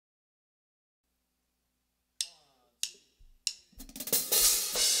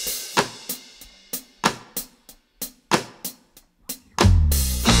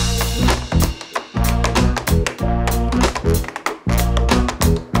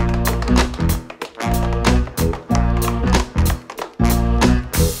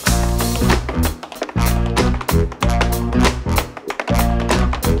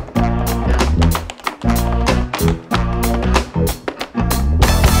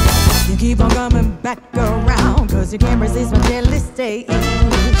keep on coming back around, cause you can't resist my jealous state.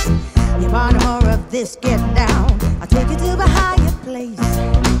 You want more of this, get down, I'll take you to a higher place.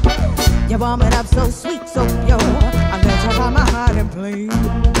 You warm it up so sweet, so pure, I'll let you find my hiding place.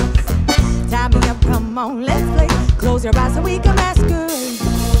 Tie me up, come on, let's play. Close your eyes so we can masquerade.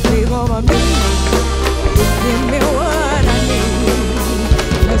 Take over me, give me what I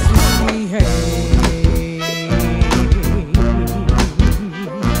need. Let's misbehave.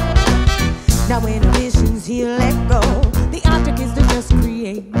 Now inhibitions here, let go. The object is to just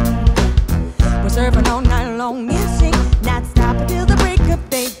create. We're surfing all night long, missing, not stop until the break of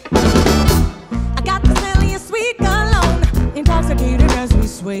day. I got the smelly and sweet cologne, intoxicated as we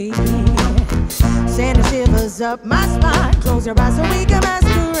sway. Send the shivers up my spine. Close your eyes so we can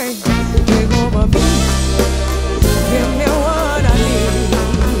masquerade. Take over me, give me what I need.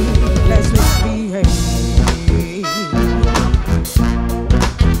 Let's misbehave.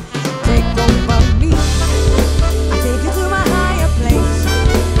 Take over me, I'll take you to a higher place.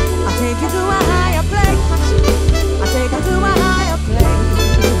 I'll take you to a higher place. I'll take you to a higher place.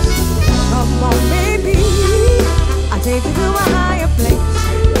 Come on, baby, I'll take you to a higher place.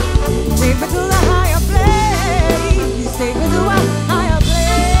 Take me to the higher place. Take me to a higher place.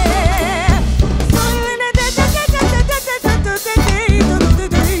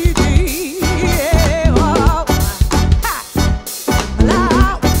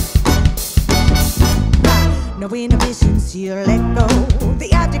 No inhibitions here, let go.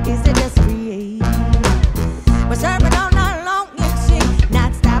 The object is to just create. We're serving all night long, you see,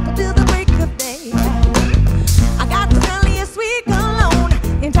 not stop until the break of day. I got the smelliest sweet cologne,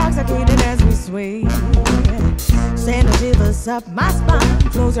 intoxicated as we sway. Send the shivers up my spine.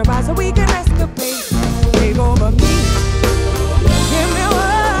 Close your eyes so we can escapade. Take over me, give me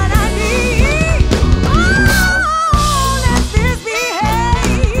what I need. Oh, let's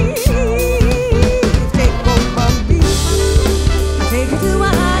misbehave. Take over me, I take you to a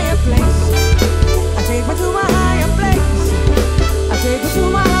higher place. I take you to a higher place. I take you to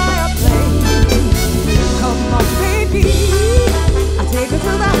a higher place. Come on, baby, I take you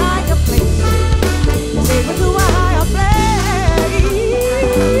to the higher place. Take me to a higher place.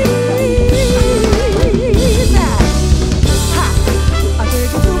 I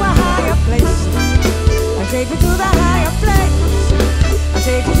take you to a higher place. I take you to the higher place. I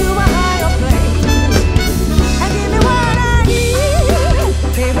take you to a higher place. And give me what I need.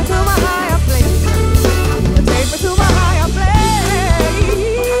 Take me to a higher place. Take me to a higher place.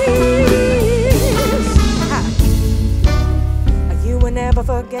 You will never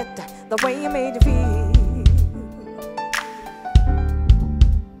forget the way you made you feel.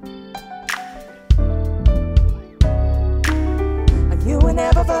 You will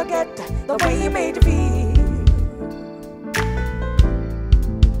never forget the way you made you feel.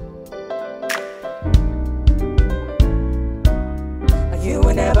 You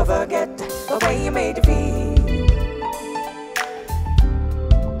will never forget the way you made you feel.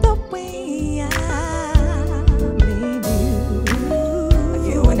 The way I made you.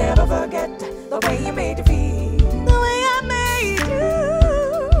 You will never forget the way you made you feel. The way I made you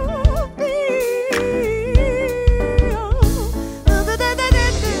feel.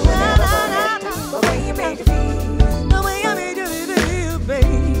 The way you made you feel. The way I made you feel,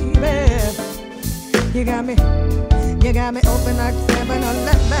 baby. You got me open like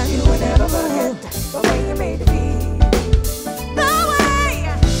 7-Eleven. You will never forget the way you made me feel.